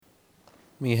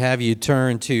Let me have you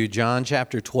turn to John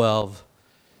chapter 12.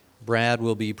 Brad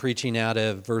will be preaching out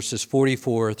of verses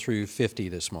 44 through 50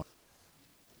 this morning.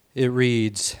 It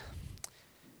reads,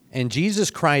 "And Jesus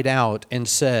cried out and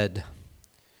said,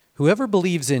 'Whoever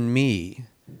believes in me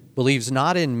believes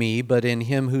not in me, but in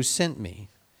him who sent me.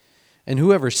 And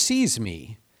whoever sees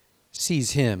me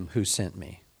sees him who sent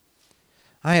me.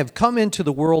 I have come into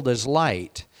the world as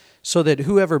light, so that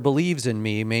whoever believes in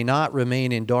me may not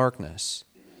remain in darkness.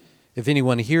 If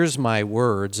anyone hears my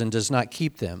words and does not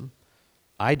keep them,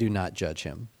 I do not judge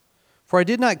him. For I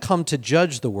did not come to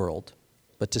judge the world,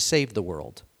 but to save the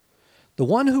world. The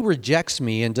one who rejects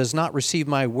me and does not receive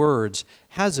my words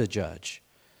has a judge.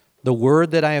 The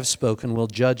word that I have spoken will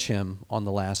judge him on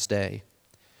the last day.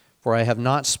 For I have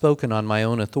not spoken on my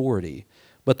own authority,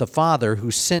 but the Father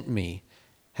who sent me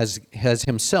has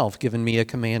himself given me a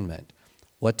commandment,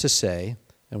 what to say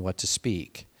and what to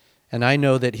speak. And I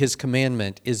know that his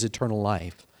commandment is eternal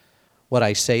life. What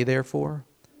I say, therefore,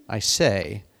 I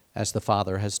say as the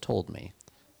Father has told me.'"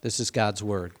 This is God's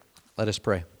word. Let us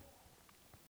pray.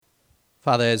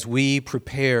 Father, as we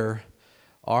prepare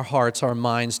our hearts, our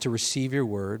minds to receive your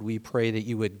word, we pray that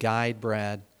you would guide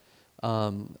Brad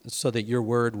so that your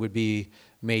word would be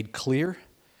made clear,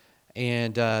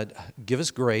 and give us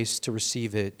grace to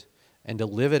receive it and to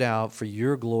live it out for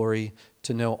your glory,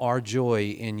 to know our joy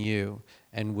in you.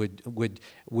 And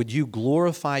would you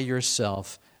glorify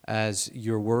yourself as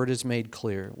your word is made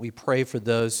clear? We pray for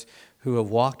those who have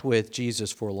walked with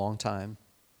Jesus for a long time,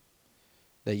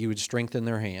 that you would strengthen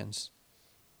their hands.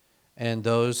 And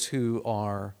those who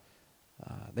are,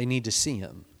 they need to see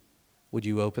him, would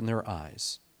you open their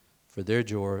eyes for their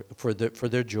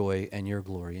joy and your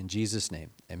glory. In Jesus'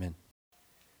 name, amen.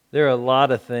 There are a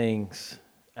lot of things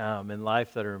in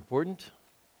life that are important.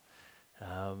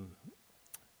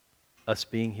 Us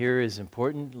being here is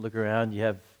important. Look around, you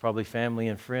have probably family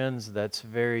and friends. That's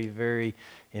very, very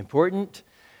important.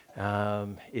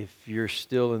 If you're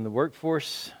still in the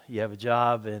workforce, you have a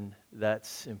job, and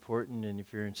that's important. And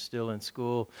if you're still in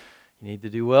school, you need to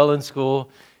do well in school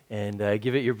and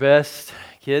give it your best.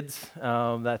 Kids,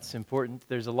 that's important.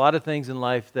 There's a lot of things in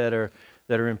life that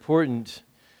are important,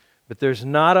 but there's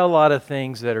not a lot of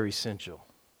things that are essential.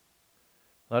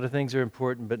 A lot of things are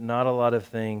important, but not a lot of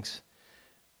things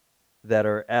that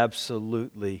are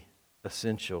absolutely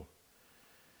essential.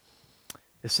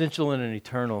 Essential in an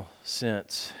eternal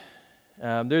sense.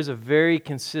 There's a very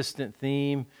consistent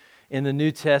theme in the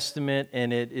New Testament,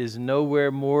 and it is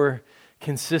nowhere more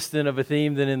consistent of a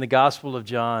theme than in the Gospel of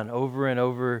John, over and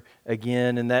over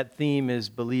again, and that theme is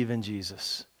believe in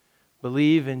Jesus.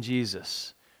 Believe in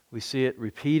Jesus. We see it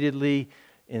repeatedly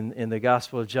in the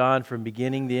Gospel of John from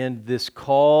beginning to end, this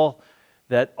call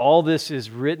that all this is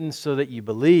written so that you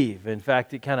believe. In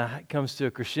fact, it kind of comes to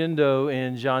a crescendo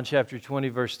in John chapter 20,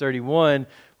 verse 31,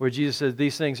 where Jesus says,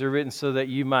 "These things are written so that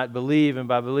you might believe, and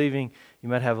by believing you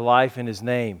might have life in His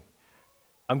name."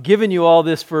 I'm giving you all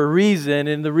this for a reason,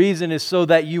 and the reason is so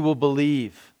that you will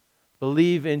believe.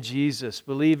 Believe in Jesus.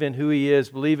 Believe in who He is.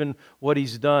 Believe in what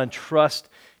He's done. Trust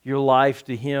your life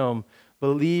to Him.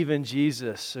 Believe in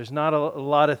Jesus. There's not a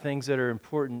lot of things that are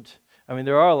important. I mean,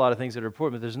 there are a lot of things that are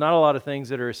important, but there's not a lot of things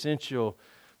that are essential.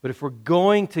 But if we're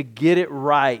going to get it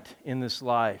right in this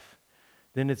life,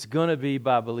 then it's going to be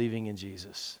by believing in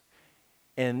Jesus.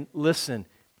 And listen,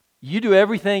 you do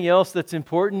everything else that's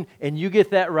important, and you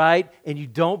get that right, and you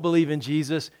don't believe in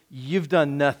Jesus, you've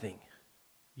done nothing.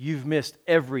 You've missed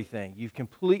everything. You've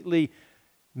completely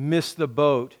missed the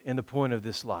boat in the point of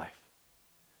this life.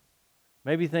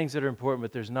 Maybe things that are important,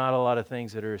 but there's not a lot of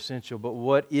things that are essential. But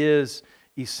what is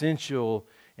essential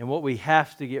and what we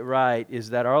have to get right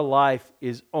is that our life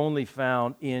is only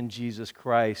found in Jesus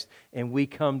Christ, and we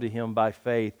come to Him by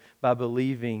faith, by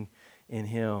believing in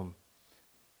Him.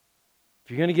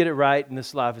 If you're going to get it right in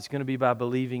this life, it's going to be by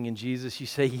believing in Jesus. You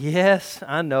say, "Yes,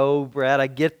 I know, Brad, I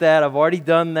get that. I've already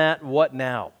done that. What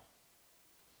now?"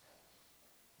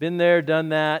 Been there, done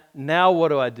that. Now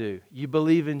what do? You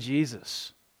believe in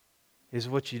Jesus is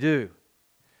what you do.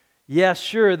 Yeah,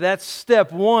 sure, that's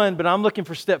step 1, but I'm looking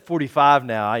for step 45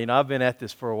 now. I've been at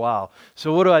this for a while.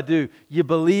 So what do? You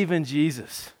believe in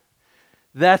Jesus.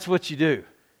 That's what you do.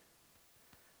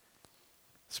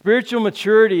 Spiritual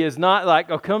maturity is not like,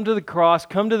 come to the cross,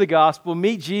 come to the gospel,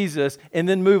 meet Jesus, and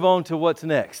then move on to what's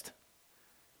next.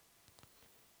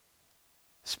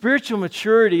 Spiritual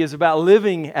maturity is about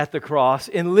living at the cross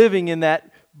and living in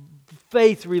that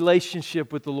faith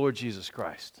relationship with the Lord Jesus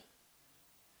Christ.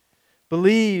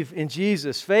 Believe in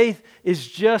Jesus. Faith is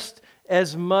just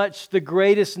as much the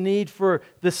greatest need for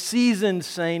the seasoned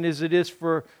saint as it is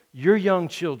for your young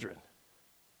children.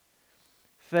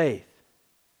 Faith.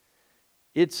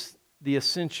 It's the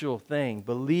essential thing,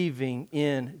 believing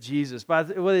in Jesus.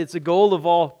 It's a goal of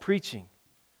all preaching.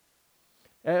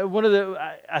 One of the,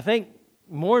 I think,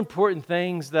 more important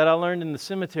things that I learned in the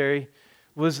cemetery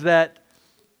was that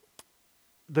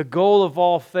the goal of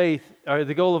all faith, or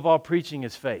the goal of all preaching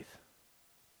is faith.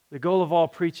 The goal of all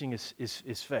preaching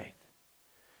is faith.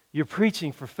 You're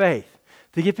preaching for faith,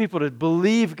 to get people to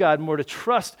believe God more, to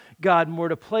trust God more,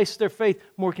 to place their faith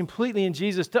more completely in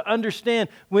Jesus, to understand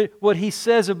what He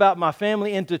says about my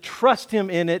family and to trust Him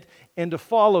in it and to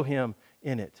follow Him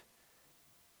in it.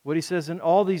 What He says in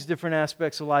all these different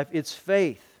aspects of life, it's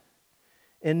faith.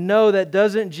 And no, that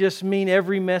doesn't just mean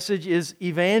every message is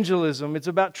evangelism. It's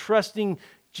about trusting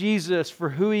Jesus for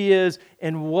who He is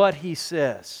and what He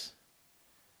says.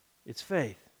 It's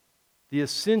faith. The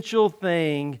essential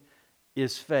thing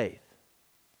is faith.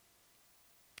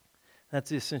 That's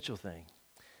the essential thing.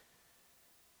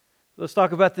 Let's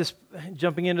talk about this,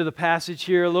 jumping into the passage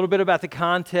here, a little bit about the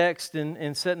context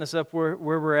and setting us up where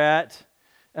we're at.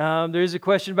 There's a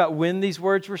question about when these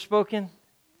words were spoken.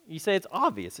 You say it's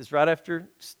obvious. It's right after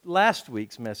last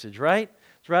week's message, right?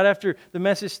 It's right after the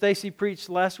message Stacy preached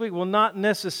last week. Well, not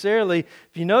necessarily.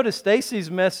 If you notice, Stacy's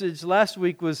message last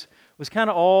week was kind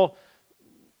of all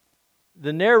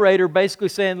the narrator basically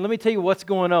saying, let me tell you what's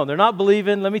going on. They're not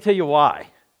believing, let me tell you why.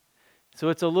 So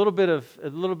it's a little bit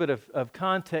of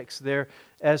context there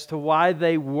as to why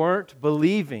they weren't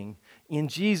believing in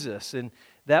Jesus. And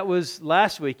that was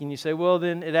last week. And you say, well,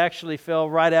 then it actually fell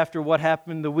right after what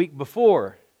happened the week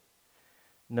before.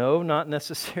 No, not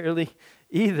necessarily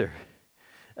either.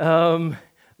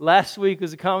 Last week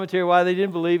was a commentary why they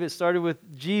didn't believe. It started with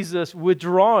Jesus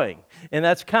withdrawing. And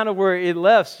that's kind of where it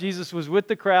left. Jesus was with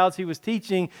the crowds, He was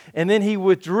teaching, and then He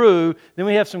withdrew. Then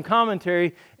we have some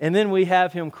commentary, and then we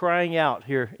have Him crying out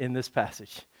here in this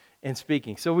passage and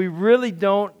speaking. So we really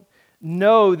don't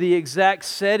know the exact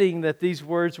setting that these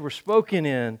words were spoken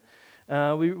in.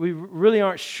 We really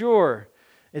aren't sure.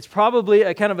 It's probably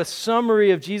a kind of a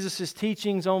summary of Jesus'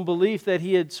 teachings on belief that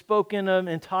He had spoken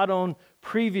and taught on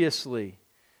previously.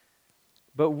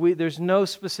 But there's no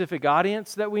specific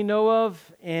audience that we know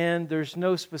of, and there's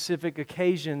no specific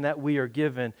occasion that we are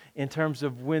given in terms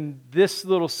of when this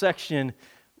little section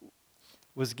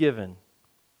was given.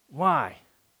 Why?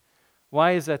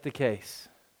 Why is that the case?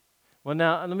 Well,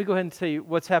 now, let me go ahead and tell you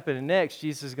what's happening next.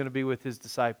 Jesus is going to be with His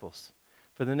disciples.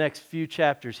 For the next few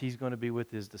chapters, He's going to be with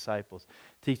His disciples,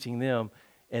 teaching them,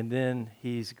 and then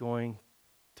He's going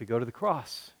to go to the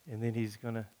cross, and then He's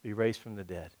going to be raised from the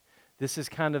dead. This is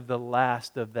kind of the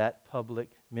last of that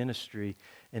public ministry,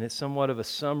 and it's somewhat of a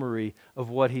summary of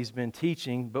what He's been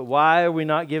teaching. But why are we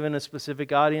not given a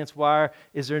specific audience? Why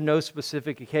is there no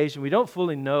specific occasion? We don't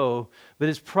fully know, but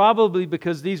it's probably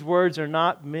because these words are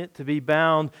not meant to be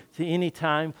bound to any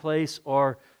time, place,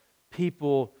 or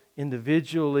people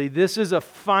individually. This is a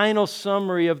final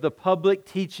summary of the public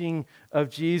teaching of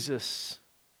Jesus.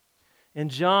 And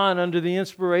John, under the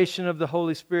inspiration of the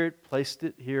Holy Spirit, placed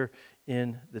it here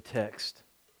in the text.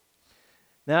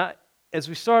 Now, as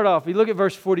we start off, we look at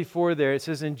verse 44 there. It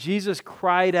says, and Jesus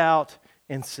cried out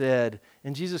and said.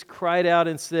 And Jesus cried out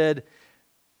and said.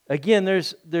 Again,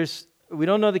 we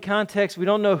don't know the context. We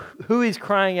don't know who He's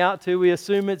crying out to. We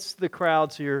assume it's the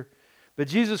crowds here. But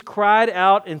Jesus cried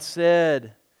out and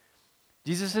said.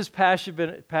 Jesus is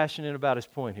passionate about His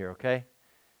point here, okay?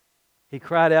 He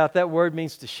cried out. That word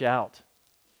means to shout.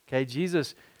 Okay,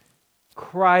 Jesus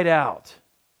cried out.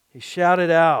 He shouted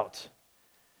out.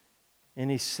 And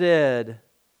He said,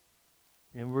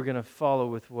 and we're going to follow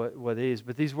with what it is,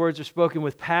 but these words are spoken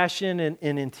with passion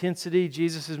and intensity.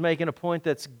 Jesus is making a point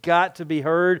that's got to be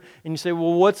heard. And you say,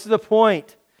 well, what's the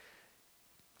point?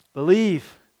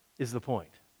 Believe is the point.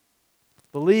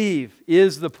 Believe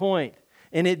is the point.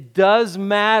 And it does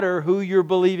matter who you're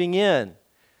believing in.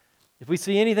 If we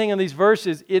see anything in these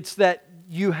verses, it's that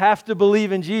you have to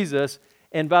believe in Jesus.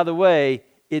 And by the way,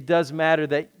 it does matter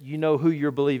that you know who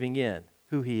you're believing in,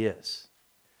 who He is.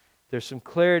 There's some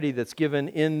clarity that's given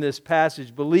in this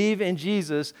passage. Believe in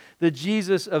Jesus, the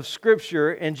Jesus of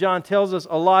Scripture, and John tells us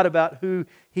a lot about who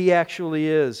He actually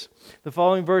is. The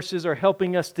following verses are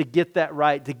helping us to get that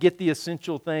right, to get the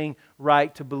essential thing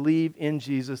right, to believe in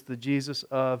Jesus, the Jesus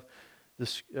of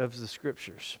the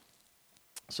Scriptures.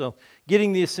 So,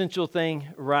 getting the essential thing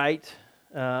right,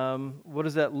 what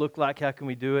does that look like? How can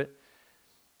we do it?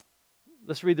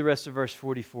 Let's read the rest of verse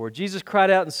 44. Jesus cried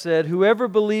out and said, whoever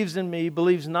believes in me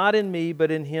believes not in me,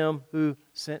 but in Him who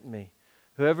sent me.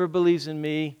 Whoever believes in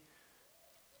me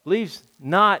believes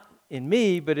not in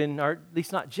me, but at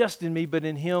least not just in me, but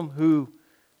in Him who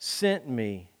sent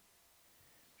me.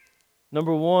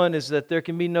 Number one is that there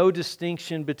can be no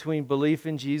distinction between belief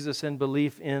in Jesus and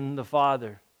belief in the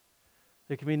Father.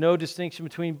 There can be no distinction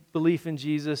between belief in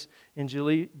Jesus and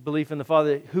belief in the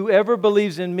Father. Whoever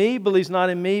believes in me believes not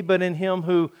in me, but in Him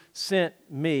who sent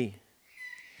me.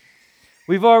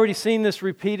 We've already seen this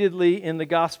repeatedly in the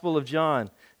Gospel of John.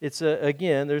 It's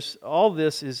again, there's all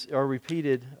this are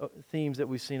repeated themes that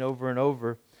we've seen over and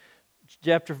over.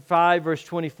 Chapter 5, verse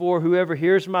 24, whoever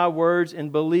hears my words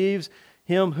and believes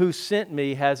Him who sent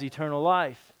me has eternal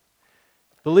life.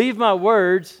 Believe my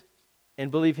words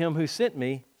and believe Him who sent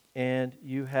me, and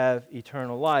you have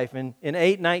eternal life. And in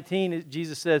 8:19,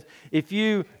 Jesus says, if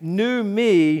you knew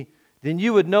me, then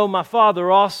you would know my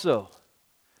Father also.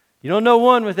 You don't know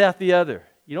one without the other.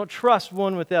 You don't trust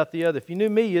one without the other. If you knew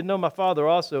me, you'd know my Father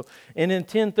also. And in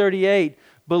 10:38,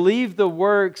 believe the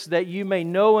works that you may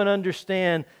know and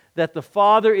understand that the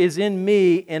Father is in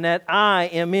me and that I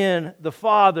am in the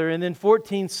Father. And then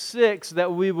 14:6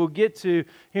 that we will get to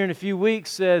here in a few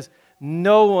weeks says,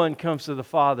 no one comes to the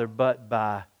Father but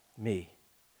by me.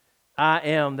 I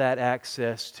am that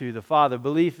access to the Father.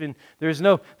 There is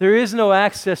no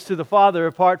access to the Father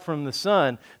apart from the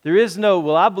Son. There is no,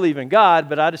 well, I believe in God,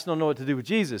 but I just don't know what to do with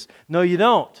Jesus. No, you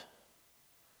don't.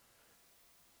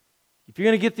 If you're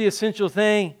going to get the essential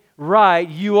thing right,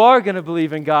 you are going to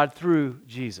believe in God through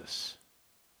Jesus.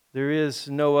 There is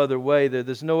no other way.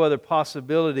 There's no other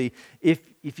possibility.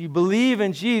 If you believe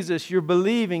in Jesus, you're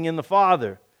believing in the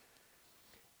Father.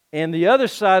 And the other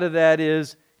side of that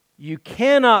is, you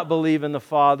cannot believe in the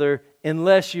Father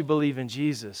unless you believe in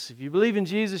Jesus. If you believe in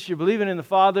Jesus, you're believing in the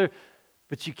Father,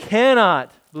 but you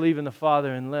cannot believe in the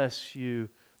Father unless you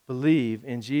believe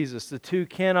in Jesus. The two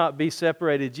cannot be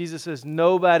separated. Jesus says,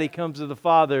 nobody comes to the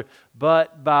Father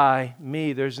but by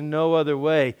me. There's no other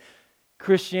way.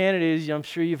 Christianity, I'm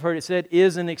sure you've heard it said,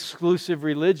 is an exclusive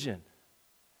religion.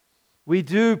 We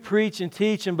do preach and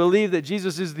teach and believe that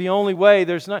Jesus is the only way.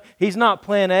 He's not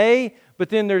plan A, but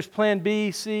then there's plan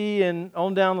B, C, and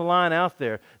on down the line out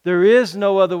there. There is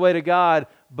no other way to God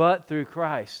but through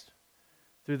Christ,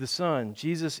 through the Son.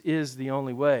 Jesus is the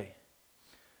only way.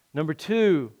 Number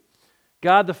two,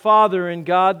 God the Father and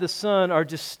God the Son are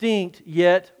distinct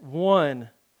yet one.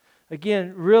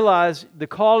 Again, realize the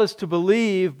call is to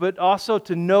believe, but also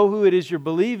to know who it is you're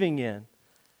believing in.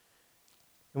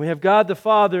 And we have God the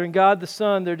Father and God the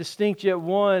Son. They're distinct yet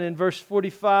one. In verse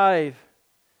 45, it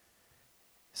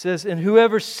says, and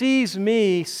whoever sees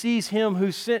me sees Him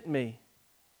who sent me.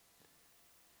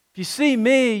 If you see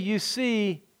me, you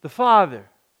see the Father.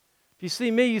 If you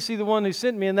see me, you see the one who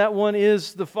sent me, and that one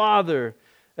is the Father.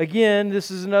 Again,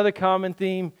 this is another common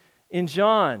theme in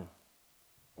John.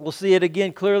 We'll see it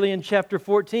again clearly in chapter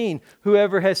 14.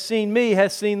 Whoever has seen me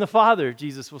has seen the Father,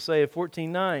 Jesus will say at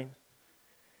 14:9.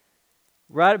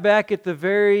 Right back at the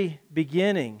very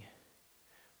beginning,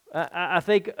 I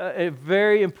think a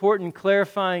very important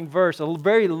clarifying verse, a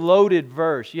very loaded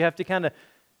verse. You have to kind of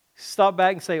stop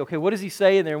back and say, okay, what does he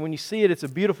say in there? And when you see it, it's a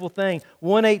beautiful thing.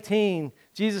 1:18,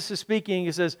 Jesus is speaking.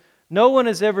 He says, no one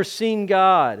has ever seen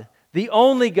God. The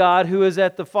only God who is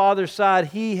at the Father's side,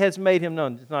 He has made Him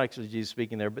known. It's not actually Jesus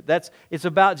speaking there, but it's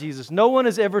about Jesus. No one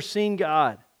has ever seen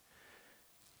God.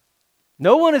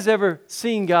 No one has ever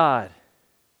seen God.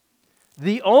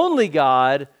 The only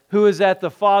God who is at the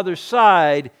Father's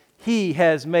side, He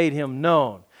has made Him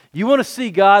known. You want to see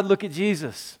God? Look at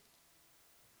Jesus.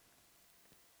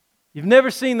 You've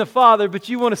never seen the Father, but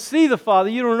you want to see the Father.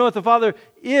 You don't know what the Father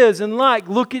is and like.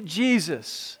 Look at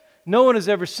Jesus. No one has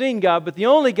ever seen God, but the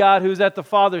only God who is at the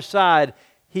Father's side,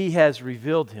 He has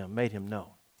revealed Him, made Him known.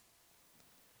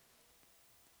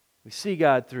 We see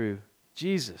God through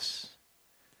Jesus.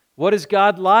 What is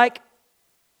God like?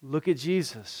 Look at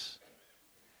Jesus.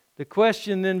 The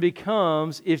question then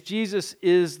becomes, if Jesus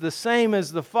is the same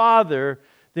as the Father,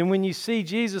 then when you see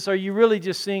Jesus, are you really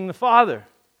just seeing the Father?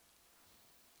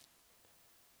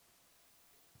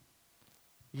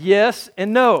 Yes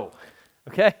and no.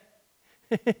 Okay?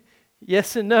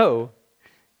 Yes and no.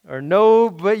 Or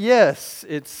no, but yes.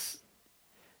 It's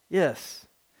yes.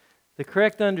 The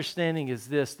correct understanding is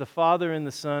this: the Father and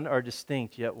the Son are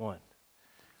distinct, yet one.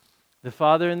 The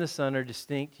Father and the Son are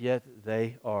distinct, yet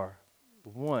they are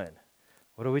one.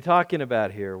 What are we talking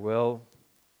about here? Well,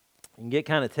 you can get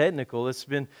kind of technical.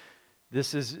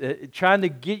 Trying to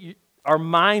get our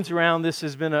minds around this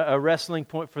has been a wrestling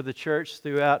point for the church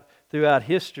throughout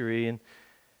history. And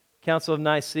Council of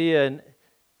Nicaea in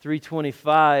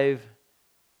 325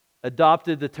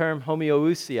 adopted the term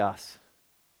homoousios.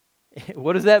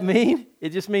 What does that mean? It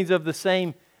just means of the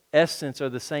same essence or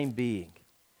the same being.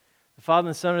 The Father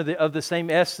and Son are of the same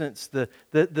essence,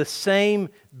 the same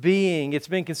being. It's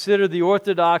been considered the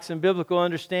orthodox and biblical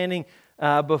understanding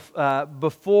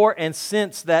before and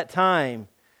since that time.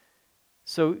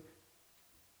 So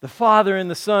the Father and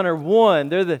the Son are one.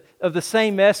 They're of the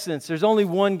same essence. There's only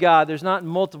one God. There's not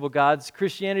multiple gods.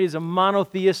 Christianity is a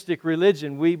monotheistic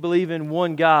religion. We believe in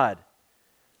one God.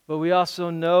 But we also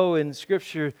know in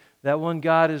Scripture that one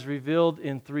God is revealed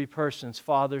in three persons,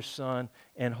 Father, Son,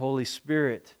 and Holy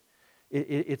Spirit.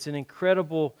 It's an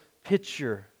incredible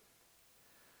picture.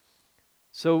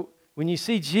 So when you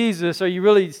see Jesus, are you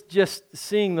really just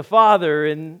seeing the Father?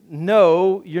 And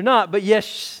no, you're not. But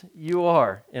yes, you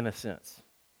are, in a sense.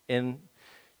 And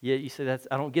yet you say,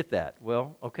 I don't get that.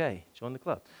 Well, okay, join the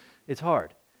club. It's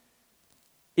hard.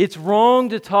 It's wrong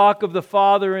to talk of the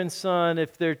Father and Son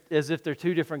as if they're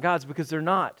two different gods, because they're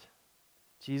not.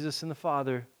 Jesus and the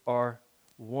Father are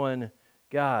one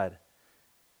God.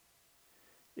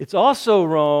 It's also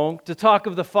wrong to talk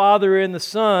of the Father and the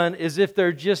Son as if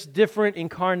they're just different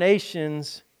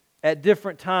incarnations at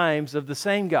different times of the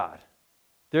same God.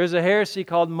 There's a heresy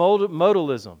called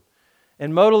modalism.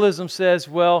 And modalism says,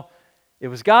 well, it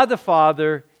was God the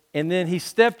Father, and then He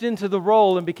stepped into the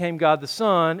role and became God the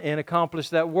Son and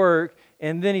accomplished that work.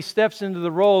 And then He steps into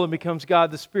the role and becomes God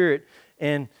the Spirit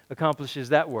and accomplishes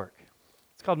that work.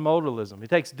 It's called modalism. He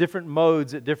takes different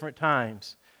modes at different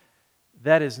times.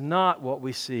 That is not what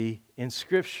we see in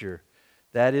Scripture.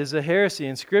 That is a heresy.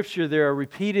 In Scripture, there are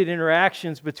repeated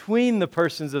interactions between the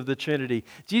persons of the Trinity.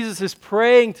 Jesus is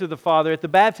praying to the Father. At the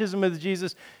baptism of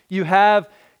Jesus, you have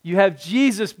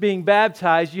Jesus being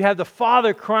baptized. You have the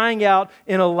Father crying out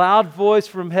in a loud voice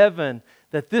from heaven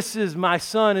that this is my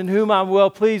Son in whom I'm well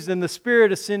pleased, and the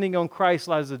Spirit ascending on Christ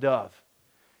as a dove.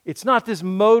 It's not this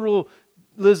modalism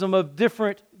of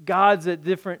different gods at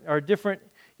different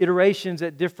iterations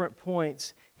at different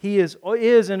points. He is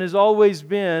and has always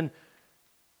been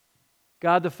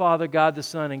God the Father, God the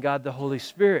Son, and God the Holy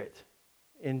Spirit.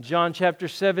 In John chapter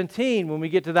 17, when we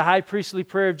get to the high priestly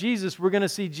prayer of Jesus, we're going to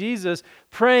see Jesus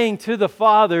praying to the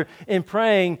Father and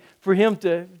praying for Him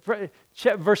to,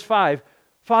 verse 5,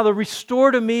 Father, restore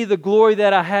to me the glory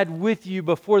that I had with you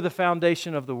before the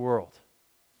foundation of the world.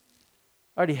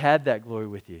 I already had that glory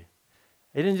with you.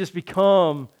 It didn't just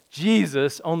become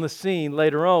Jesus on the scene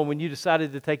later on when you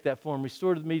decided to take that form.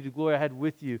 Restore to me the glory I had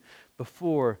with you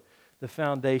before the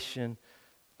foundation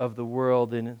of the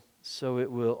world. And so it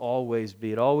will always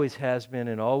be. It always has been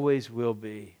and always will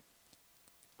be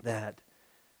that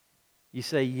you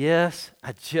say, yes,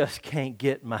 I just can't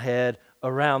get my head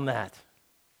around that.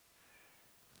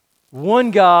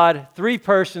 One God, three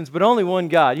persons, but only one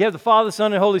God. You have the Father,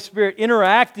 Son, and Holy Spirit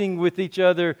interacting with each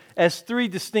other as three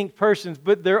distinct persons,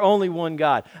 but they're only one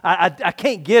God. I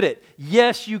can't get it.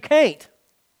 Yes, you can't.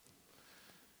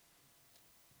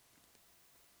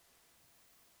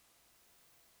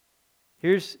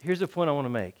 Here's a point I want to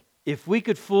make. If we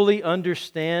could fully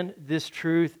understand this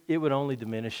truth, it would only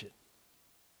diminish it.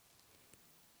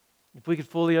 If we could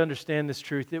fully understand this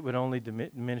truth, it would only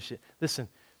diminish it. Listen,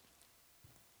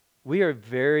 we are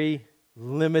very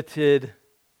limited,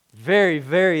 very,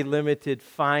 very limited,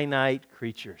 finite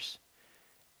creatures.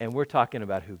 And we're talking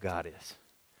about who God is.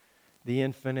 The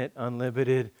infinite,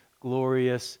 unlimited,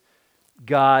 glorious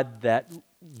God that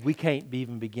we can't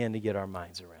even begin to get our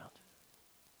minds around.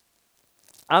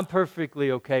 I'm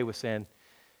perfectly okay with saying,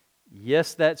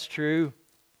 yes, that's true,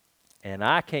 and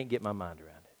I can't get my mind around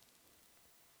it.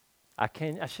 I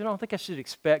don't think I should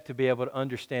expect to be able to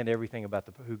understand everything about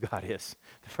who God is,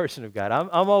 the person of God.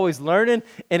 I'm always learning,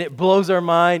 and it blows our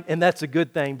mind, and that's a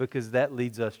good thing because that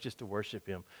leads us just to worship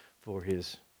Him for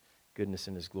His goodness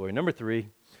and His glory. Number 3,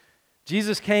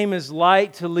 Jesus came as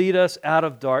light to lead us out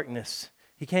of darkness.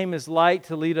 He came as light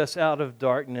to lead us out of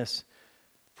darkness.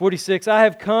 46, I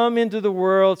have come into the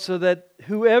world so that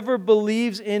whoever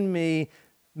believes in me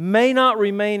may not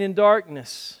remain in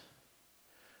darkness.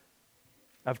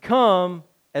 I've come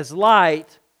as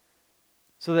light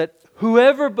so that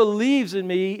whoever believes in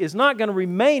me is not going to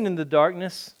remain in the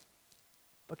darkness,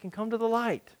 but can come to the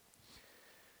light.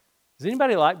 Does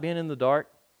anybody like being in the dark?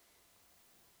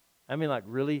 I mean, like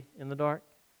really in the dark?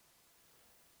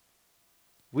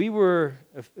 We were,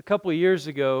 a couple of years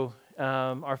ago,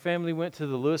 our family went to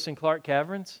the Lewis and Clark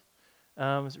Caverns.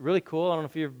 It's really cool. I don't know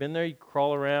if you've ever been there. You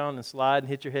crawl around and slide and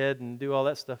hit your head and do all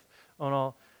that stuff on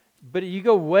all. But you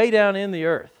go way down in the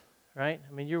earth, right?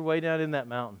 I mean, you're way down in that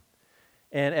mountain.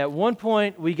 And at one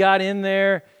point, we got in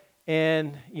there,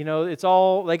 and, you know,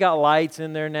 they got lights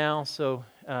in there now, so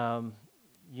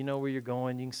you know where you're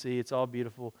going. You can see it's all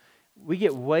beautiful. We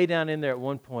get way down in there at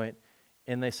one point,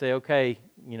 and they say, okay,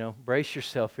 you know, brace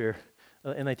yourself here.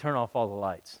 And they turn off all the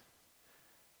lights.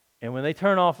 And when they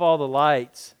turn off all the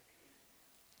lights,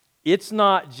 it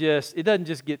doesn't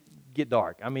just get get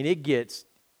dark. I mean, it gets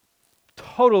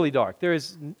totally dark. There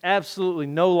is absolutely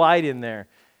no light in there.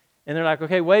 And they're like,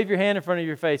 okay, wave your hand in front of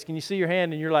your face. Can you see your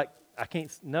hand? And you're like, I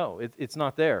can't, no, it's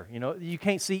not there. You know, you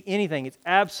can't see anything. It's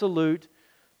absolute,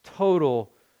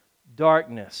 total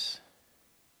darkness.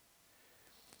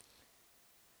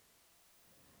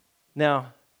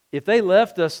 Now, if they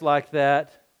left us like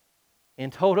that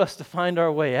and told us to find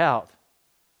our way out,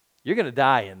 you're going to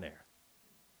die in there.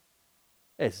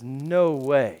 There's no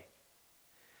way.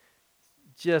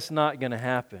 Just not going to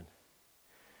happen.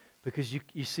 Because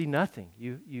you see nothing.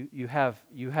 You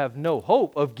have no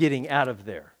hope of getting out of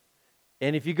there.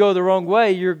 And if you go the wrong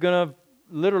way, you're going to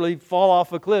literally fall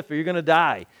off a cliff or you're going to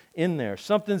die in there.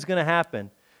 Something's going to happen.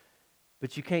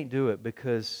 But you can't do it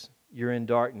because you're in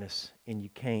darkness and you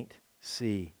can't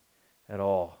see at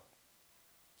all.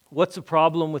 What's the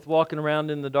problem with walking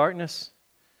around in the darkness?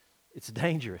 It's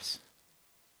dangerous.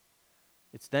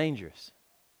 It's dangerous.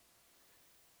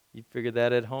 You figure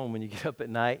that at home when you get up at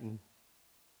night and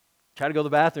try to go to the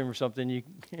bathroom or something,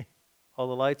 all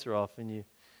the lights are off and you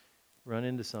run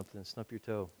into something, snub your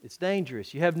toe. It's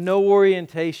dangerous. You have no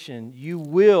orientation. You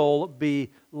will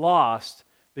be lost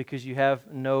because you have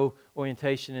no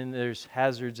orientation and there's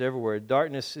hazards everywhere.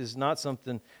 Darkness is not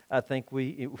something I think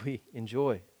we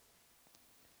enjoy.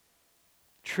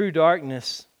 True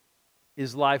darkness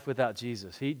is life without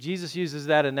Jesus. Jesus uses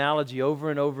that analogy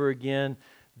over and over again.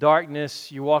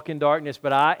 Darkness, you walk in darkness,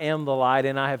 but I am the light,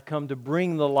 and I have come to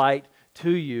bring the light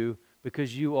to you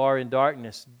because you are in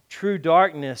darkness. True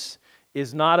darkness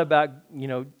is not about,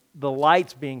 the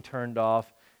lights being turned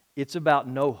off. It's about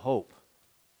no hope.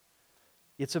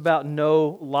 It's about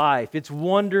no life. It's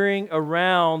wandering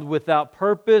around without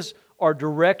purpose or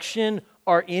direction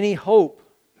or any hope.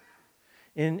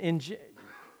 In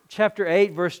Chapter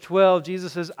 8, verse 12,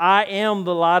 Jesus says, I am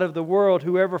the light of the world.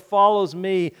 Whoever follows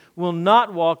me will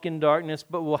not walk in darkness,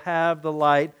 but will have the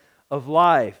light of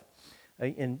life.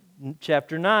 In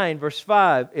chapter 9, verse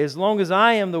 5, as long as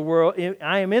I am in the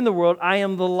world, I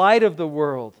am the light of the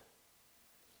world.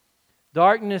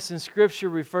 Darkness in Scripture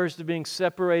refers to being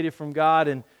separated from God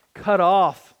and cut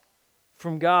off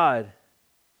from God.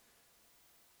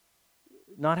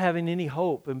 Not having any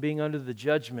hope and being under the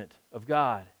judgment of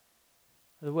God.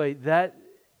 By the way,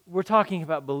 we're talking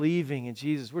about believing in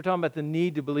Jesus. We're talking about the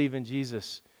need to believe in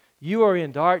Jesus. You are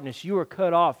in darkness. You are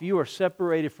cut off. You are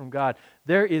separated from God.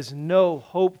 There is no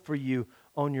hope for you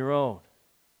on your own.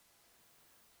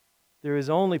 There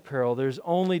is only peril. There is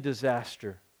only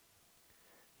disaster.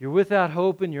 You're without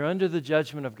hope and you're under the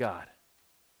judgment of God.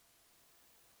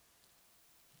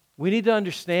 We need to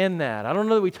understand that. I don't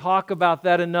know that we talk about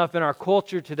that enough in our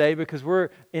culture today because we're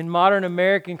in modern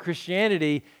American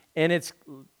Christianity. And it's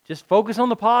just focus on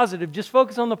the positive. Just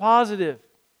focus on the positive.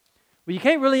 Well, you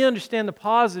can't really understand the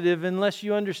positive unless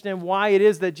you understand why it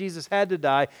is that Jesus had to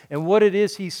die and what it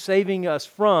is He's saving us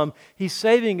from. He's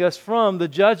saving us from the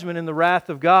judgment and the wrath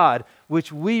of God,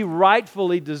 which we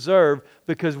rightfully deserve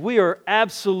because we are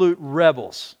absolute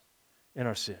rebels in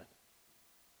our sin.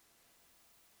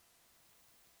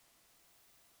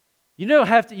 You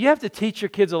have to teach your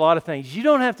kids a lot of things. You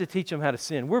don't have to teach them how to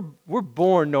sin. We're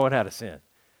born knowing how to sin.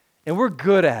 And we're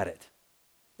good at it.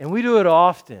 And we do it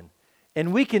often.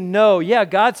 And we can know, yeah,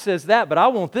 God says that, but I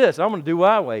want this. I'm going to do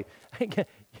my way.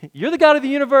 You're the God of the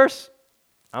universe.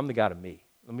 I'm the God of me.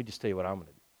 Let me just tell you what I'm going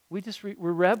to do.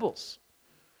 We're rebels.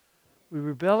 We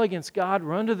rebel against God.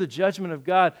 We're under the judgment of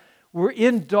God. We're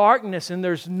in darkness and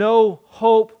there's no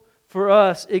hope for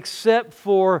us except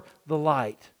for the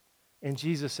light. And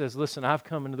Jesus says, listen, I've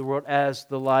come into the world as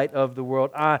the light of the world.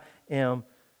 I am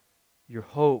your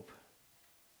hope.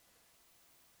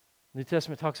 The New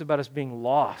Testament talks about us being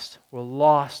lost. We're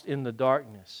lost in the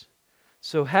darkness.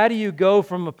 So how do you go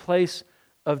from a place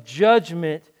of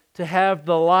judgment to have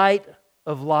the light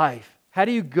of life? How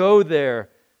do you go there?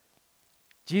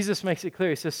 Jesus makes it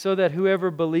clear. He says, so that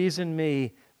whoever believes in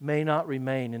me may not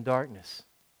remain in darkness.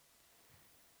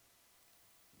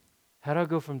 How do I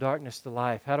go from darkness to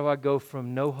life? How do I go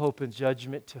from no hope and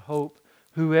judgment to hope?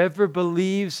 Whoever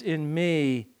believes in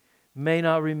me may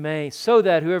not remain, so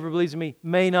that whoever believes in me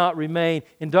may not remain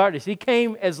in darkness. He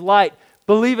came as light.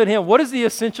 Believe in Him. What is the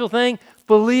essential thing?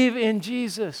 Believe in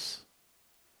Jesus.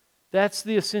 That's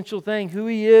the essential thing, who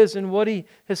He is and what He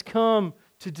has come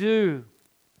to do.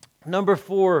 Number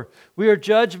 4, we are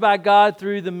judged by God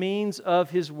through the means of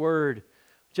His Word.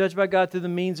 Judged by God through the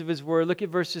means of His Word. Look at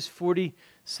verses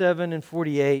 47 and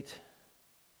 48.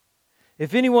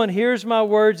 If anyone hears my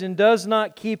words and does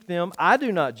not keep them, I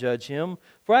do not judge him,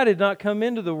 for I did not come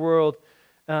into the world.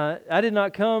 I did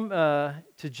not come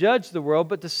to judge the world,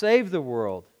 but to save the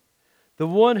world. The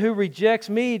one who rejects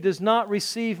me does not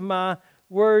receive my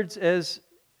words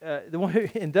the one who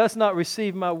and does not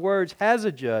receive my words has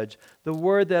a judge. The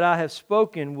word that I have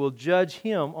spoken will judge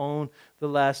him on the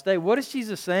last day. What is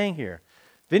Jesus saying here?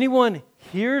 If anyone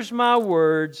hears my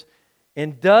words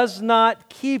and does not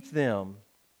keep them,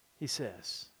 he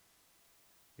says,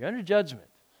 you're under judgment.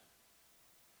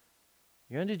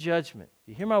 You're under judgment.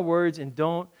 You hear my words and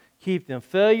don't keep them.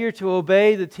 Failure to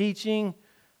obey the teaching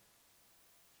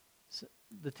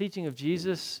of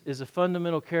Jesus is a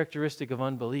fundamental characteristic of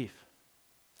unbelief.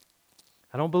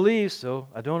 I don't believe, so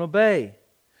I don't obey.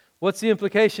 What's the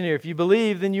implication here? If you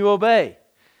believe, then you obey.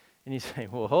 And you say,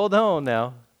 well, hold on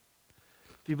now.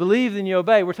 If you believe, then you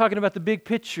obey. We're talking about the big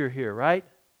picture here, right?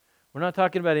 We're not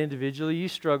talking about individually. You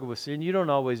struggle with sin. You don't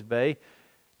always obey.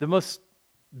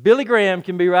 Billy Graham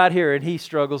can be right here and he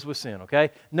struggles with sin,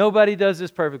 okay? Nobody does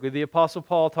this perfectly. The Apostle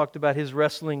Paul talked about his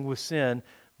wrestling with sin.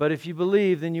 But if you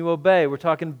believe, then you obey. We're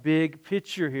talking big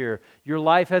picture here. Your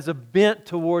life has a bent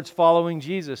towards following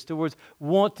Jesus, towards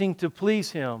wanting to please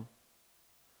Him.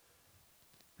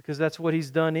 Because that's what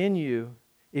He's done in you.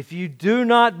 If you do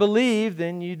not believe,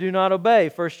 then you do not obey.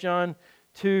 1 John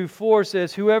 2:4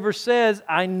 says, whoever says,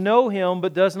 I know Him,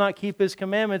 but does not keep His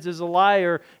commandments is a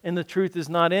liar, and the truth is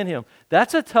not in him.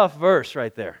 That's a tough verse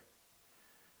right there.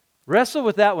 Wrestle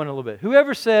with that one a little bit.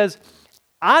 Whoever says,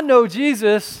 I know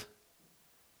Jesus,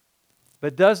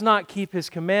 but does not keep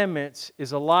His commandments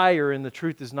is a liar, and the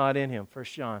truth is not in him. 1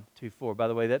 John 2:4. By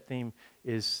the way, that theme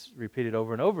is repeated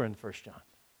over and over in 1 John.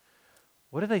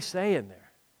 What do they say in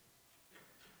there?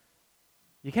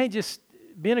 You can't just...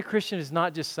 Being a Christian is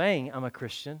not just saying, I'm a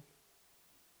Christian.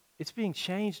 It's being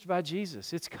changed by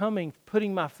Jesus. It's coming,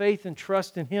 putting my faith and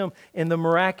trust in Him and the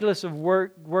miraculous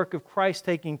work of Christ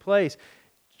taking place.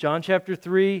 John chapter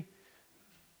 3,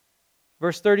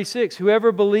 verse 36,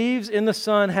 whoever believes in the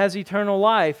Son has eternal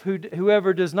life.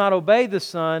 Whoever does not obey the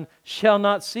Son shall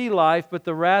not see life, but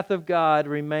the wrath of God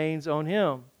remains on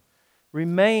him.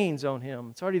 Remains on him.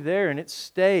 It's already there and it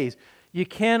stays. You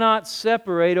cannot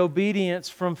separate obedience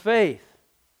from faith.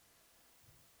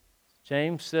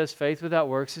 James says faith without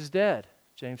works is dead.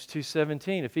 James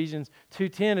 2:17. Ephesians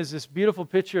 2:10 is this beautiful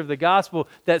picture of the gospel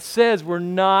that says we're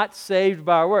not saved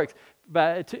by our works.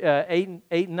 By 8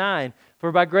 and 9.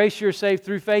 For by grace you're saved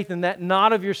through faith, and that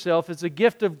not of yourself. It's a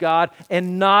gift of God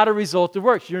and not a result of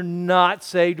works. You're not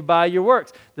saved by your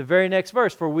works. The very next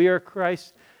verse, for we are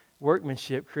Christ's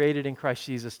workmanship, created in Christ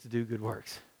Jesus to do good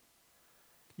works.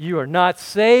 You are not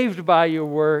saved by your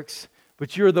works,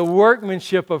 but you're the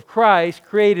workmanship of Christ,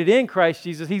 created in Christ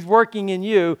Jesus. He's working in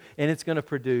you, and it's going to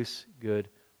produce good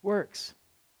works.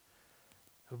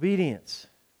 Obedience.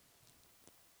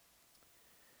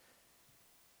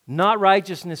 Not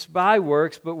righteousness by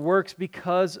works, but works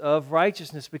because of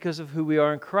righteousness, because of who we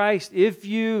are in Christ. If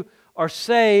you are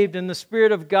saved and the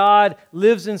Spirit of God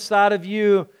lives inside of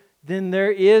you, then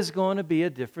there is going to be a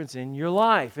difference in your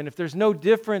life. And if there's no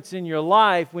difference in your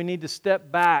life, we need to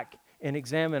step back and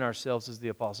examine ourselves, as the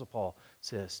Apostle Paul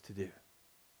says to do.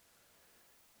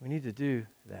 We need to do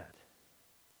that.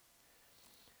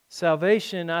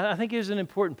 Salvation, I think, is an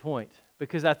important point,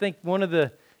 because I think one of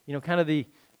the, kind of the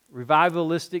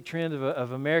revivalistic trend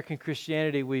of American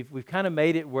Christianity, we've kind of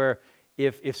made it where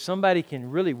if somebody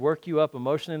can really work you up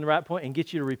emotionally in the right point and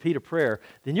get you to repeat a prayer,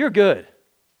 then you're good.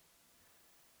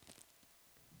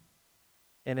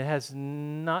 And it has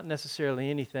not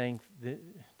necessarily anything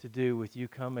to do with you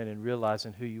coming and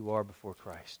realizing who you are before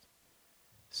Christ.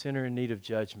 Sinner in need of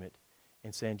judgment,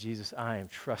 and saying, Jesus, I am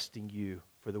trusting you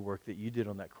for the work that you did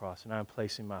on that cross, and I'm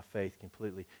placing my faith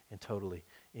completely and totally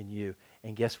in you.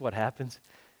 And guess what happens?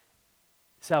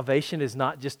 Salvation is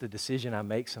not just a decision I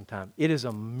make sometime. It is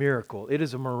a miracle. It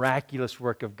is a miraculous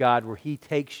work of God where He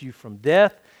takes you from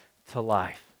death to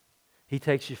life. He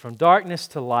takes you from darkness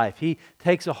to life. He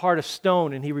takes a heart of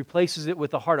stone and He replaces it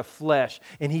with a heart of flesh,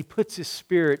 and He puts His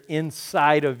Spirit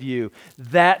inside of you.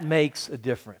 That makes a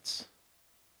difference.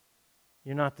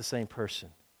 You're not the same person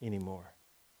anymore.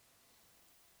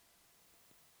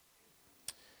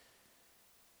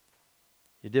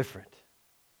 You're different.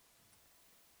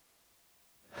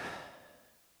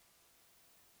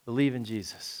 Believe in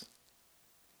Jesus.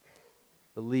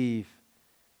 Believe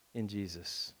in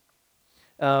Jesus.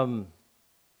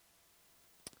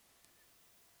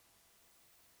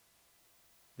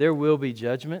 There will be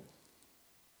judgment.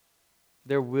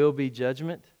 There will be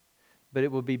judgment, but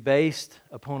it will be based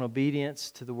upon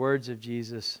obedience to the words of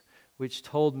Jesus, which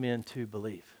told men to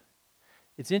believe.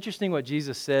 It's interesting what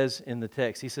Jesus says in the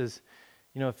text. He says,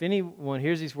 if anyone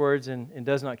hears these words and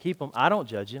does not keep them, I don't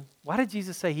judge him. Why did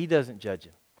Jesus say He doesn't judge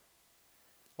him?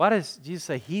 Why does Jesus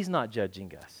say He's not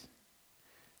judging us?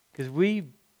 Because we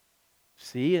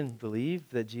see and believe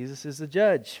that Jesus is the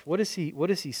judge. What is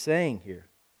he saying here?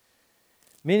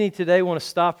 Many today want to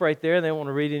stop right there and they don't want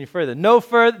to read any further. No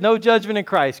judgment in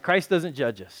Christ. Christ doesn't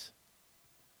judge us.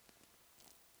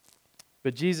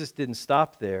 But Jesus didn't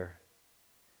stop there.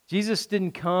 Jesus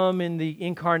didn't come in the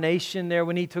incarnation there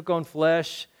when He took on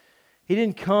flesh. He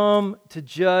didn't come to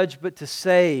judge but to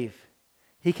save.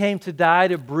 He came to die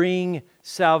to bring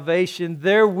salvation.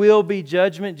 There will be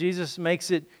judgment. Jesus makes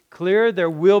it clear there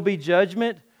will be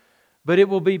judgment, but it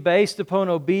will be based upon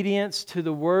obedience to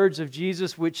the words of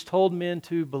Jesus, which told men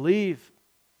to believe.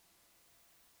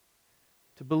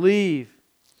 To believe.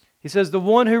 He says, the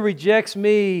one who rejects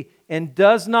me and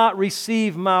does not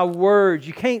receive my words.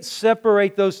 You can't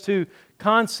separate those two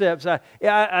concepts.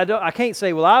 I can't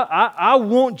say, well, I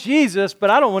want Jesus, but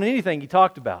I don't want anything He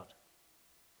talked about.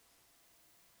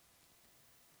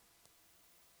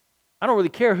 I don't really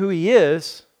care who He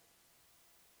is.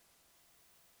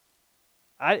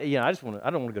 I don't want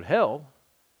to go to hell.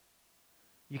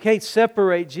 You can't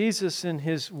separate Jesus and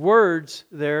His words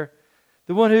there.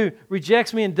 The one who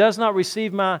rejects me and does not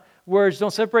receive my words,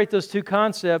 don't separate those two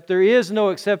concepts. There is no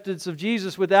acceptance of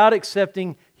Jesus without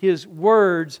accepting His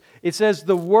words. It says,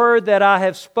 the word that I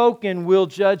have spoken will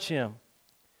judge him.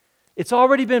 It's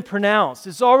already been pronounced.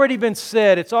 It's already been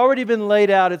said. It's already been laid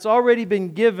out. It's already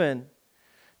been given.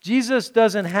 Jesus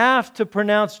doesn't have to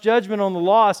pronounce judgment on the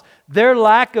lost. Their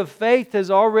lack of faith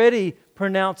has already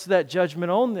pronounced that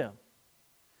judgment on them.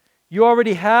 You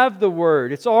already have the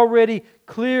word. It's already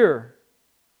clear.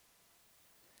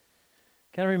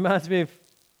 Kind of reminds me of,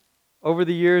 over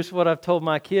the years, what I've told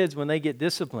my kids when they get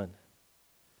disciplined.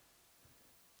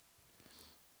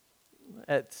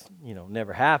 That's,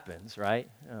 never happens, right?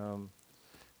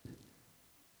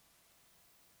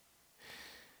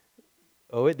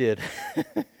 Oh, it did.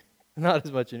 Not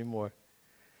as much anymore.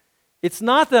 It's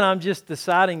not that I'm just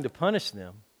deciding to punish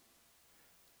them.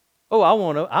 Oh, I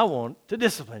want to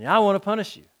discipline you. I want to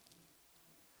punish you.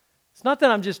 It's not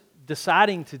that I'm just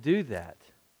deciding to do that.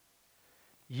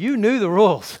 You knew the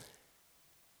rules.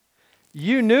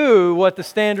 You knew what the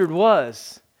standard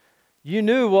was. You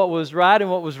knew what was right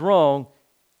and what was wrong,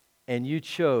 and you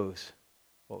chose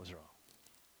what was wrong.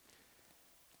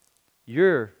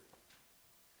 You're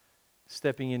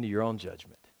stepping into your own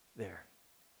judgment there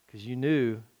because you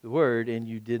knew the word and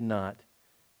you did not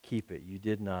keep it. You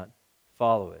did not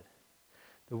follow it.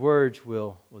 The words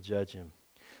will judge him.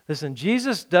 Listen,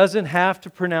 Jesus doesn't have to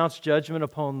pronounce judgment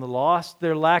upon the lost.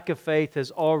 Their lack of faith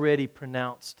has already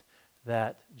pronounced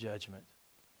that judgment.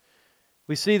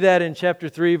 We see that in chapter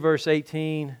 3, verse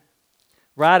 18,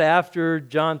 right after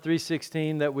John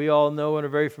 3:16 that we all know and are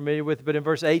very familiar with. But in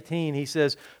verse 18, he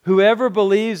says, whoever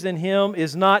believes in Him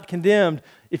is not condemned.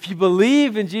 If you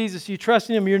believe in Jesus, you trust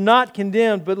in Him, you're not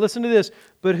condemned. But listen to this,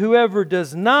 but whoever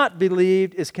does not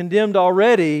believe is condemned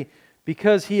already,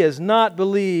 because he has not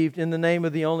believed in the name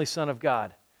of the only Son of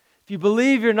God. If you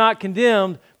believe, you're not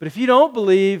condemned, but if you don't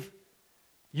believe,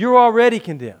 you're already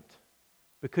condemned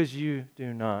because you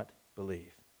do not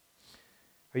believe.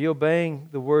 Are you obeying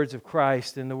the words of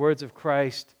Christ? And the words of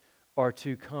Christ are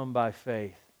to come by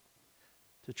faith,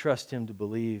 to trust Him, to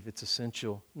believe. It's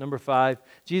essential. Number 5,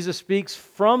 Jesus speaks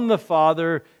from the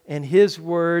Father, and His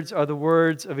words are the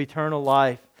words of eternal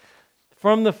life.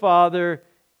 From the Father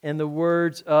and the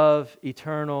words of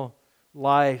eternal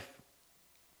life.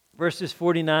 Verses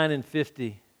 49 and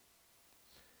 50.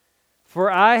 For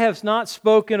I have not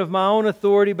spoken of my own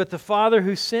authority, but the Father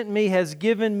who sent me has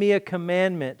given me a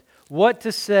commandment, what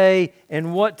to say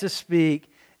and what to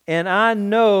speak. And I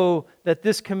know that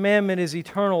this commandment is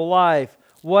eternal life.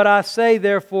 What I say,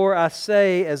 therefore, I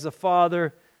say as the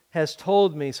Father has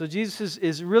told me. So Jesus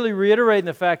is really reiterating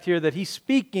the fact here that He's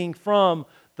speaking from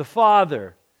the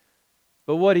Father.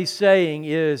 But what He's saying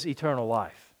is eternal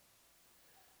life.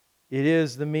 It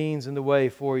is the means and the way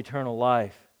for eternal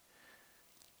life.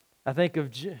 I think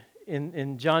of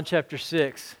in John chapter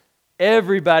 6,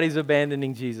 everybody's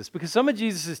abandoning Jesus. Because some of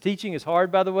Jesus' teaching is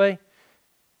hard, by the way.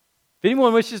 If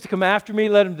anyone wishes to come after me,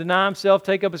 let him deny himself,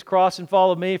 take up his cross and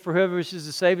follow me. For whoever wishes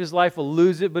to save his life will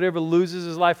lose it, but whoever loses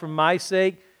his life for my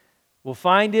sake will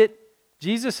find it.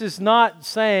 Jesus is not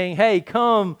saying, hey,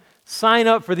 come sign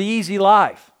up for the easy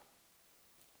life.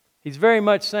 He's very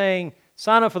much saying,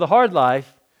 sign up for the hard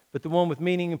life, but the one with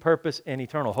meaning and purpose and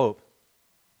eternal hope.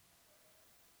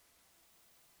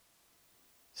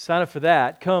 Sign up for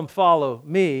that. Come follow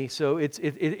me. So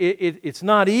it's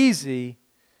not easy.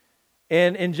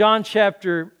 And in John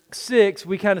chapter 6,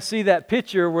 we kind of see that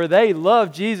picture where they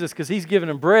love Jesus because he's giving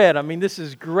them bread. I mean, this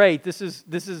is great. This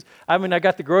is. I mean, I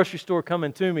got the grocery store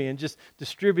coming to me and just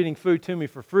distributing food to me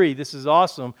for free. This is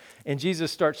awesome. And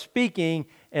Jesus starts speaking,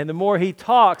 and the more he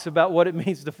talks about what it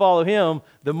means to follow him,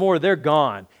 the more they're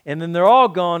gone. And then they're all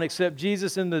gone except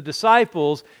Jesus and the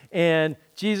disciples. And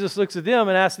Jesus looks at them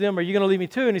and asks them, "Are you going to leave me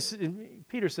too?" And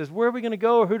Peter says, "Where are we going to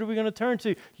go, or who are we going to turn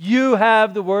to? You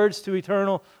have the words to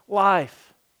eternal life."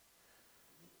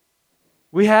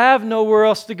 We have nowhere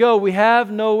else to go. We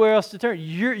have nowhere else to turn.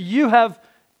 You have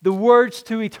the words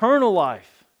to eternal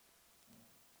life.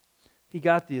 He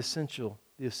got the essential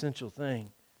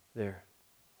thing there.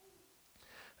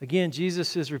 Again,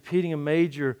 Jesus is repeating a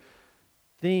major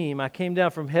theme. I came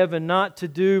down from heaven not to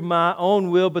do my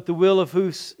own will, but the will of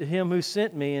him who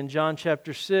sent me in John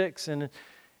chapter 6. And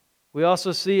we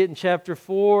also see it in chapter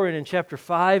 4 and in chapter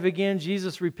 5 again.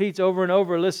 Jesus repeats over and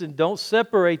over, listen, don't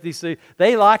separate these things.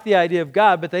 They like the idea of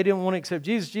God, but they didn't want to accept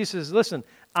Jesus. Jesus says, listen,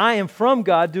 I am from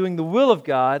God, doing the will of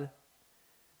God.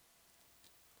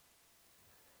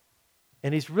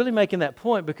 And he's really making that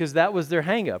point because that was their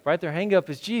hang-up, right? Their hang-up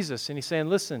is Jesus. And he's saying,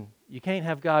 listen, you can't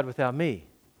have God without me.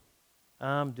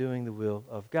 I'm doing the will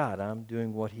of God. I'm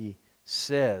doing what he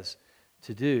says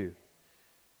to do.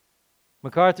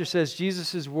 MacArthur says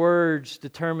Jesus' words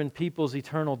determine people's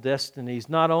eternal destinies,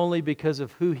 not only because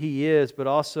of who he is, but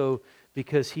also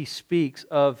because he speaks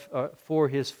for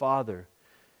his Father.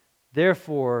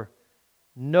 Therefore,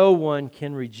 no one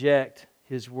can reject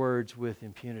his words with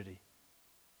impunity.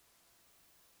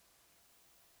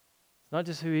 It's not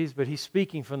just who he is, but he's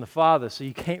speaking from the Father, so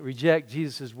you can't reject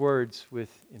Jesus' words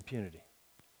with impunity,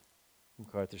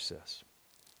 MacArthur says.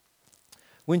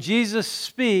 When Jesus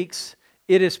speaks,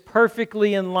 it is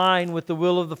perfectly in line with the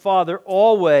will of the Father,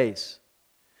 always.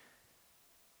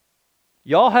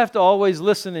 Y'all have to always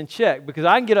listen and check, because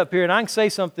I can get up here and I can say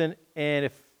something, and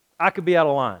if I could be out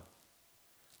of line.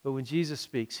 But when Jesus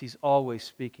speaks, he's always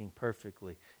speaking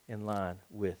perfectly in line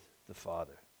with the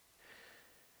Father.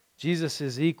 Jesus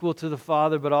is equal to the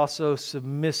Father, but also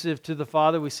submissive to the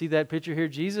Father. We see that picture here.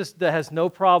 Jesus has no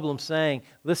problem saying,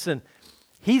 listen,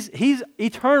 he's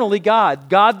eternally God,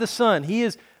 God the Son. He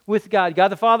is with God. God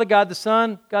the Father, God the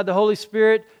Son, God the Holy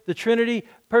Spirit, the Trinity,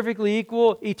 perfectly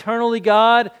equal, eternally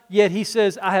God. Yet he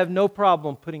says, I have no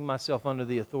problem putting myself under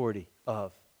the authority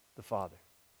of the Father.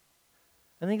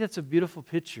 I think that's a beautiful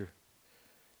picture.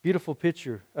 Beautiful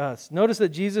picture. Notice that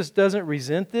Jesus doesn't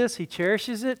resent this. He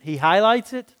cherishes it. He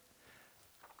highlights it.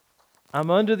 I'm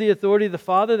under the authority of the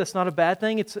Father. That's not a bad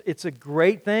thing. It's a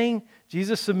great thing.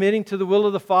 Jesus submitting to the will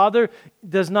of the Father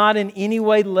does not in any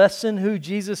way lessen who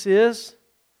Jesus is.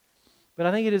 But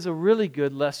I think it is a really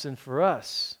good lesson for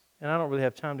us. And I don't really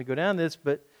have time to go down this,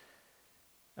 but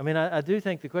I mean, I do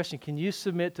think the question, can you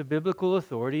submit to biblical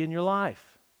authority in your life?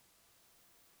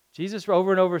 Jesus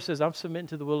over and over says, I'm submitting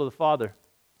to the will of the Father.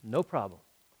 No problem.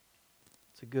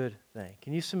 It's a good thing.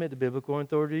 Can you submit to biblical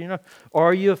authority? Or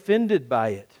are you offended by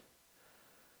it?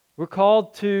 We're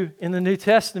called to, in the New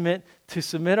Testament, to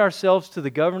submit ourselves to the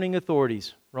governing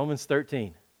authorities. Romans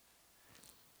 13.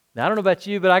 Now, I don't know about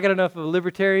you, but I got enough of a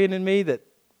libertarian in me that,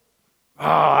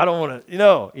 I don't want to, you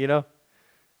know.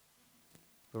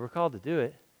 But we're called to do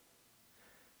it.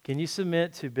 Can you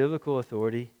submit to biblical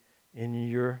authority in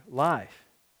your life?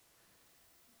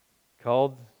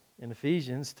 Called in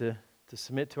Ephesians to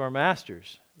submit to our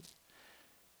masters.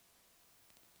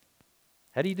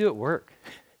 How do you do at work?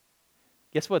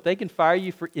 Guess what? They can fire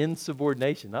you for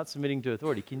insubordination, not submitting to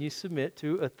authority. Can you submit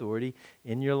to authority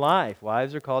in your life?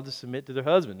 Wives are called to submit to their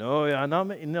husband. No, not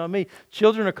me.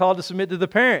 Children are called to submit to the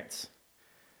parents.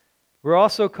 We're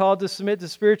also called to submit to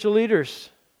spiritual leaders.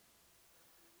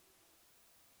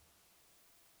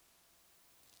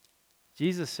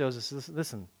 Jesus shows us,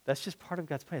 listen, that's just part of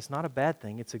God's plan. It's not a bad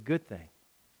thing. It's a good thing.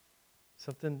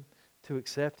 Something to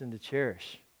accept and to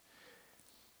cherish.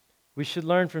 We should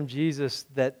learn from Jesus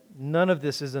that none of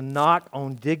this is a knock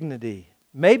on dignity.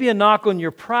 Maybe a knock on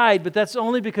your pride, but that's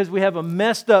only because we have a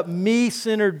messed up,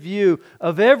 me-centered view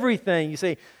of everything. You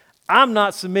say, I'm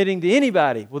not submitting to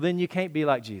anybody. Well, then you can't be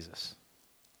like Jesus.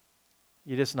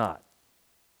 You're just not.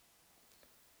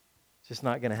 It's just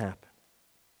not going to happen.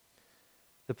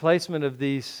 The placement of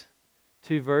these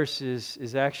two verses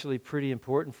is actually pretty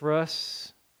important for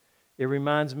us. It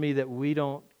reminds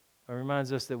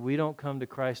us that we don't come to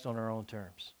Christ on our own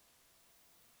terms.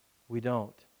 We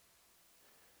don't.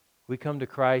 We come to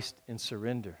Christ in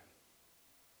surrender.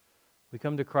 We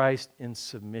come to Christ in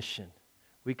submission.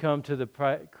 We come to the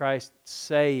Christ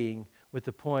saying with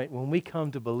the point, when we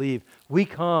come to believe, we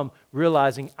come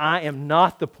realizing I am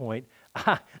not the point.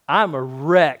 I'm a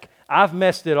wreck. I've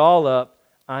messed it all up.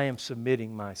 I am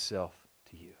submitting myself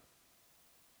to you.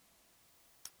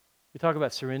 We talk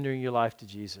about surrendering your life to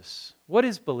Jesus. What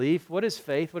is belief? What is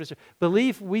faith? What is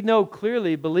belief? We know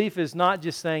clearly belief is not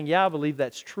just saying, yeah, I believe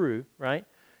that's true, right?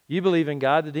 You believe in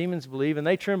God, the demons believe, and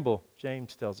they tremble,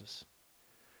 James tells us.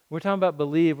 We're talking about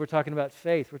believe, we're talking about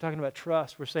faith, we're talking about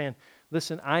trust. We're saying,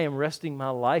 listen, I am resting my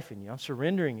life in you. I'm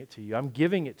surrendering it to you. I'm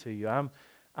giving it to you.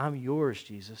 I'm yours,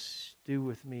 Jesus. Do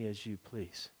with me as you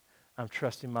please. I'm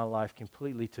trusting my life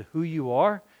completely to who you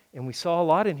are. And we saw a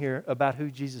lot in here about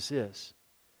who Jesus is.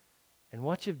 And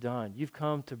what you've done, you've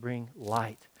come to bring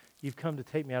light. You've come to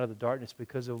take me out of the darkness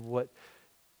because of what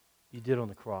you did on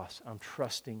the cross. I'm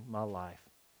trusting my life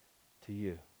to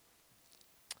you.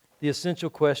 The essential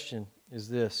question is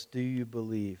this: do you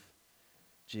believe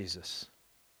Jesus?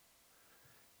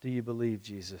 Do you believe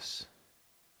Jesus?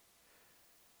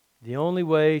 The only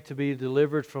way to be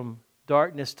delivered from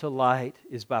darkness to light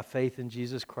is by faith in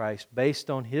Jesus Christ, based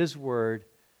on His Word,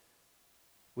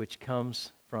 which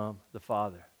comes from the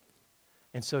Father.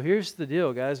 And so here's the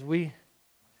deal, guys.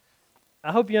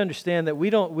 I hope you understand that we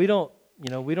don't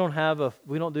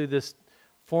do this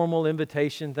formal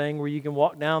invitation thing where you can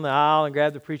walk down the aisle and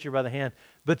grab the preacher by the hand.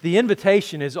 But the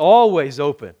invitation is always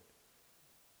open.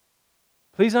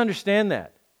 Please understand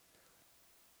that.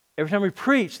 Every time we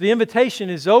preach, the invitation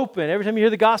is open. Every time you hear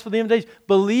the gospel, the invitation,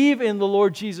 believe in the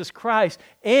Lord Jesus Christ.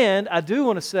 And I do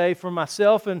want to say for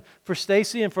myself and for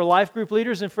Stacy and for life group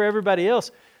leaders and for everybody else,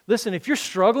 listen, if you're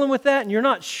struggling with that and you're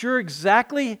not sure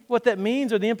exactly what that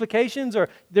means or the implications, or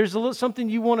there's something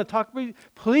you want to talk about,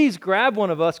 please grab one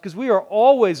of us, because we are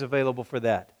always available for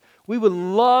that. We would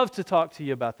love to talk to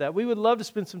you about that. We would love to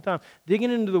spend some time digging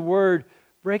into the Word,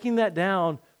 breaking that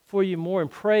down for you more,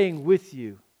 and praying with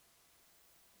you.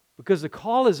 Because the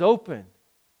call is open.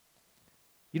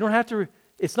 You don't have to,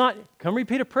 it's not, come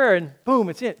repeat a prayer and boom,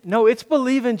 it's it. No, it's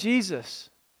believe in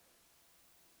Jesus.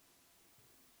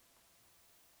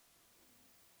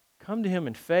 Come to Him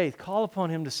in faith. Call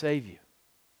upon Him to save you.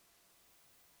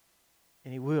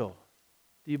 And He will.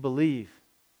 Do you believe?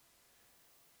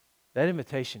 That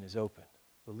invitation is open.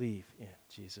 Believe in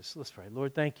Jesus. Let's pray.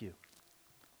 Lord, thank you.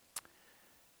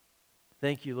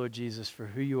 Thank you, Lord Jesus, for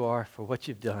who you are, for what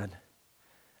you've done.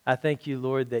 I thank you,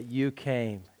 Lord, that you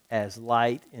came as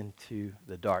light into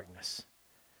the darkness.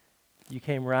 You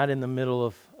came right in the middle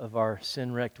of our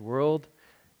sin-wrecked world,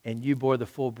 and you bore the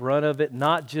full brunt of it,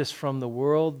 not just from the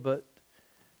world, but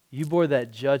you bore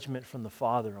that judgment from the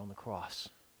Father on the cross.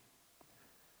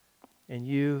 And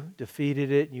you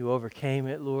defeated it, and you overcame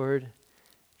it, Lord,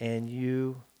 and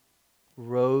you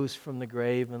rose from the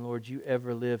grave, and Lord, you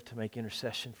ever lived to make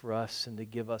intercession for us and to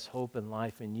give us hope and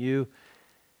life in you.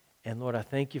 And Lord, I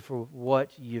thank you for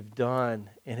what you've done,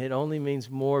 and it only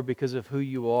means more because of who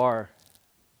you are.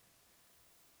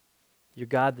 You're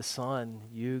God the Son.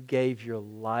 You gave your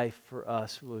life for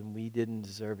us when we didn't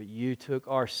deserve it. You took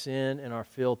our sin and our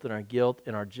filth and our guilt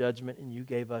and our judgment, and you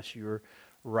gave us your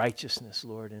righteousness,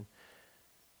 Lord. And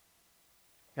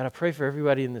God, I pray for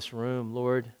everybody in this room,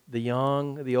 Lord, the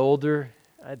young, the older,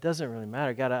 it doesn't really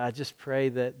matter. God, I just pray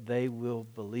that they will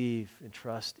believe and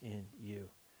trust in you.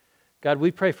 God,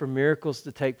 we pray for miracles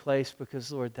to take place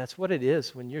because, Lord, that's what it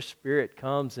is when your Spirit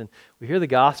comes and we hear the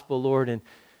gospel, Lord, and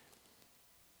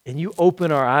you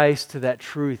open our eyes to that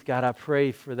truth. God, I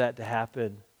pray for that to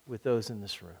happen with those in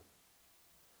this room.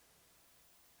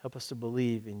 Help us to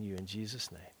believe in you. In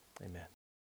Jesus' name, amen.